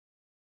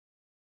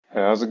Hey,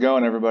 how's it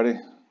going, everybody?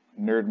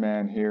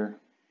 Nerdman here.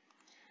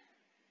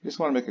 Just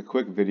want to make a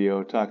quick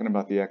video talking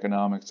about the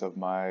economics of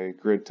my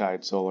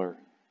grid-tied solar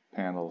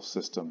panel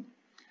system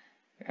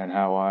and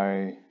how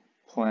I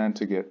plan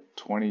to get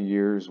 20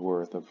 years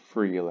worth of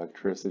free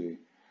electricity.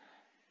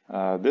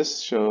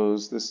 This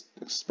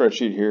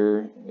spreadsheet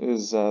here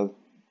is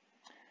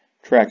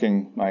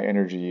tracking my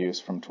energy use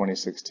from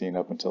 2016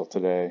 up until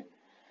today.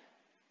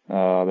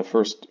 The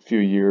first few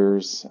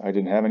years I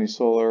didn't have any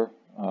solar.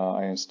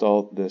 I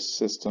installed this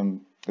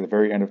system at the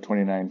very end of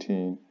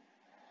 2019.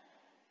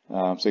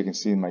 So you can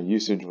see my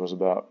usage was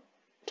about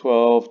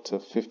 $1,200 to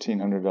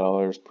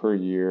 $1,500 per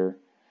year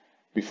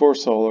before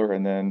solar,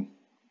 and then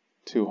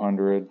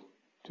 $200,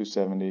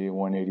 $270,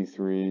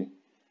 $183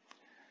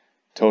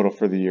 total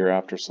for the year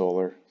after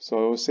solar.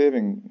 So I was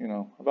saving,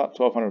 about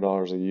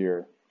 $1,200 a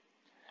year.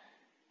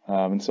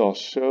 And so I'll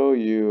show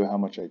you how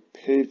much I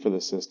paid for the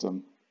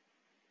system.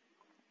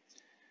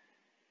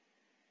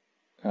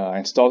 I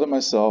installed it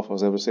myself. I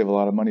was able to save a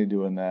lot of money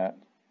doing that.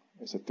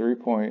 It's a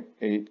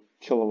 3.8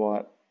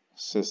 kilowatt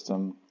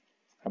system.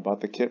 I bought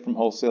the kit from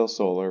Wholesale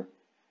Solar,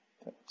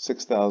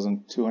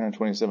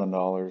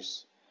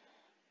 $6,227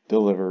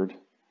 delivered.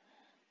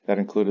 That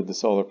included the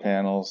solar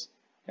panels,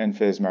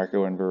 Enphase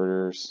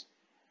microinverters,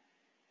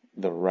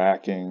 the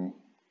racking,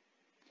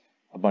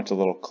 a bunch of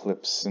little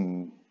clips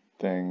and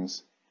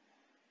things.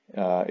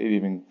 That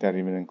even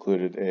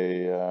included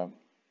a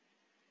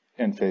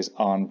Enphase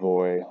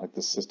Envoy, like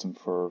the system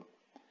for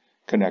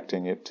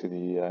connecting it to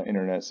the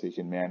internet so you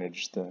can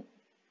manage the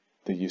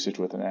usage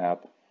with an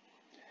app.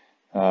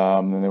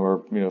 And there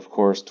were, of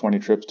course, 20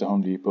 trips to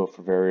Home Depot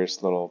for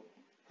various little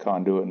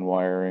conduit and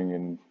wiring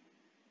and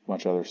a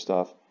bunch of other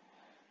stuff.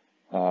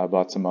 I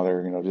bought some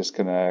other,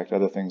 disconnect,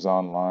 other things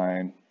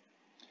online.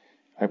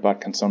 I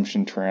bought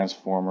consumption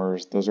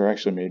transformers. Those are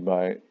actually made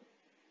by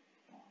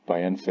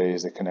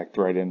Enphase. They connect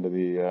right into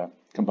the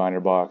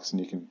combiner box, and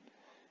you can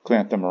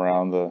clamp them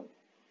around the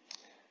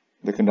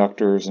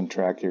conductors and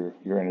track your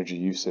energy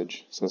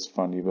usage. So it's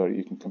fun.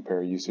 You can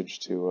compare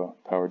usage to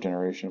power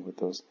generation with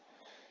those.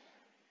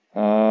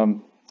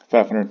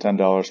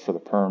 $510 for the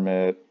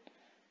permit,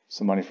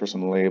 some money for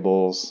some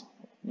labels,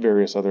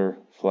 various other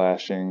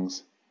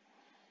flashings.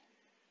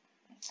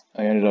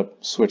 I ended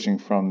up switching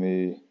from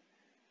the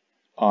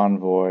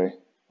Envoy.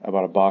 I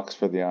bought a box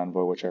for the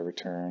Envoy, which I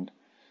returned.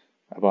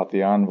 I bought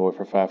the Envoy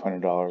for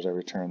 $500. I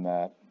returned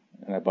that.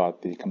 And I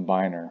bought the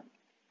combiner.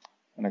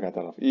 And I got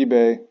that off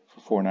eBay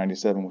for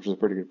 $497, which was a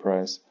pretty good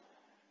price.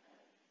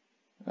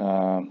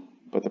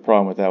 But the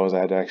problem with that was I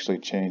had to actually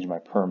change my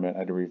permit. I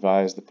had to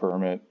revise the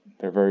permit.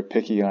 They're very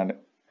picky on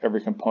every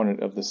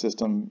component of the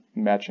system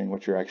matching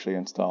what you're actually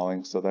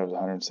installing. So that was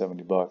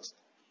 $170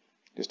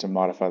 just to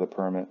modify the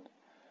permit.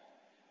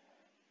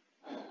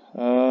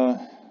 A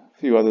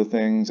few other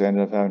things. I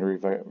ended up having to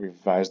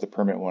revise the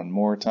permit one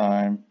more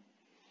time.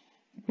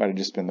 Might have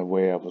just been the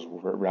way I was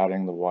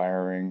routing the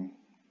wiring.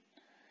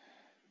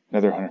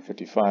 Another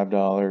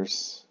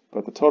 $155,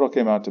 but the total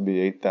came out to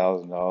be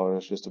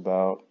 $8,000, just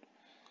about.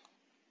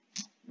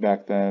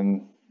 Back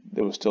then,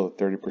 there was still a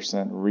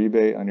 30%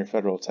 rebate on your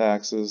federal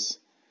taxes,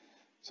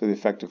 so the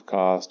effective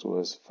cost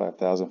was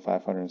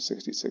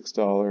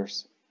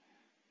 $5,566.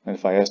 And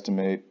if I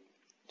estimate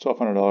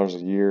 $1,200 a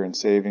year in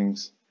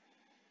savings,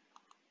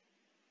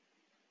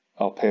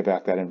 I'll pay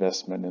back that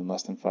investment in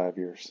less than 5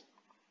 years.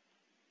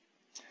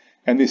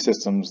 And these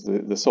systems,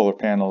 the solar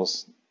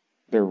panels,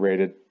 they're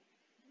rated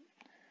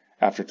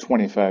after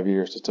 25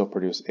 years to still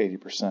produce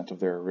 80% of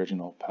their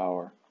original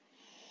power.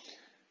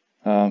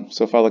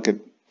 So if I look at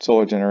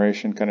solar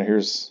generation, kind of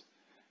here's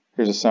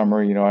a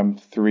summary. I'm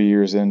 3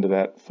 years into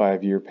that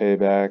 5-year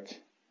payback,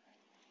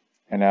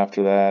 and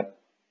after that,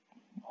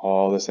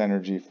 all this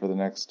energy for the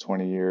next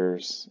 20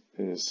 years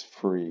is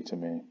free to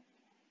me.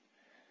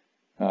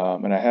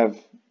 And I have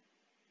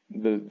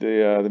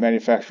the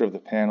manufacturer of the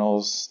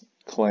panels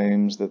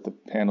claims that the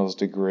panels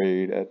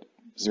degrade at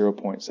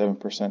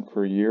 0.7%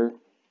 per year,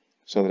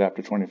 so that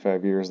after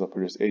 25 years they'll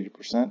produce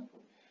 80%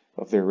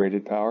 of their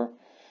rated power.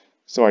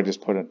 So I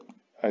just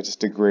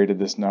degraded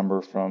this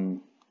number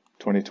from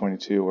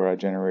 2022, where I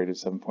generated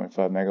 7.5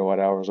 megawatt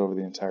hours over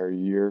the entire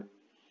year,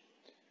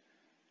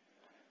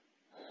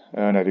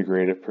 and I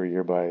degrade it per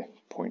year by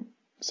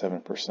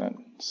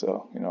 0.7%.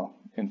 So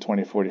in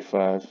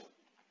 2045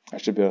 I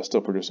should be able to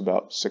still produce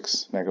about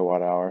 6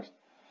 megawatt hours.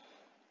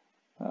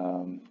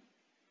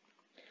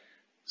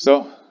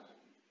 So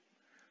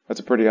that's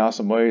a pretty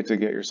awesome way to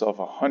get yourself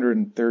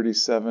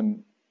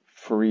 137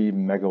 free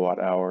megawatt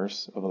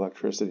hours of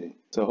electricity.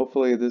 So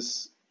hopefully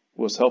this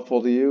was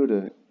helpful to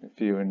you.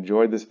 If you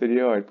enjoyed this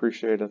video, I'd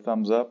appreciate a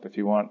thumbs up. If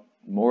you want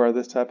more of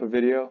this type of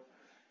video,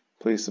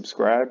 please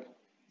subscribe.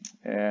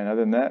 And other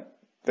than that,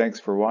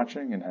 thanks for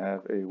watching and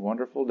have a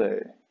wonderful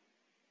day.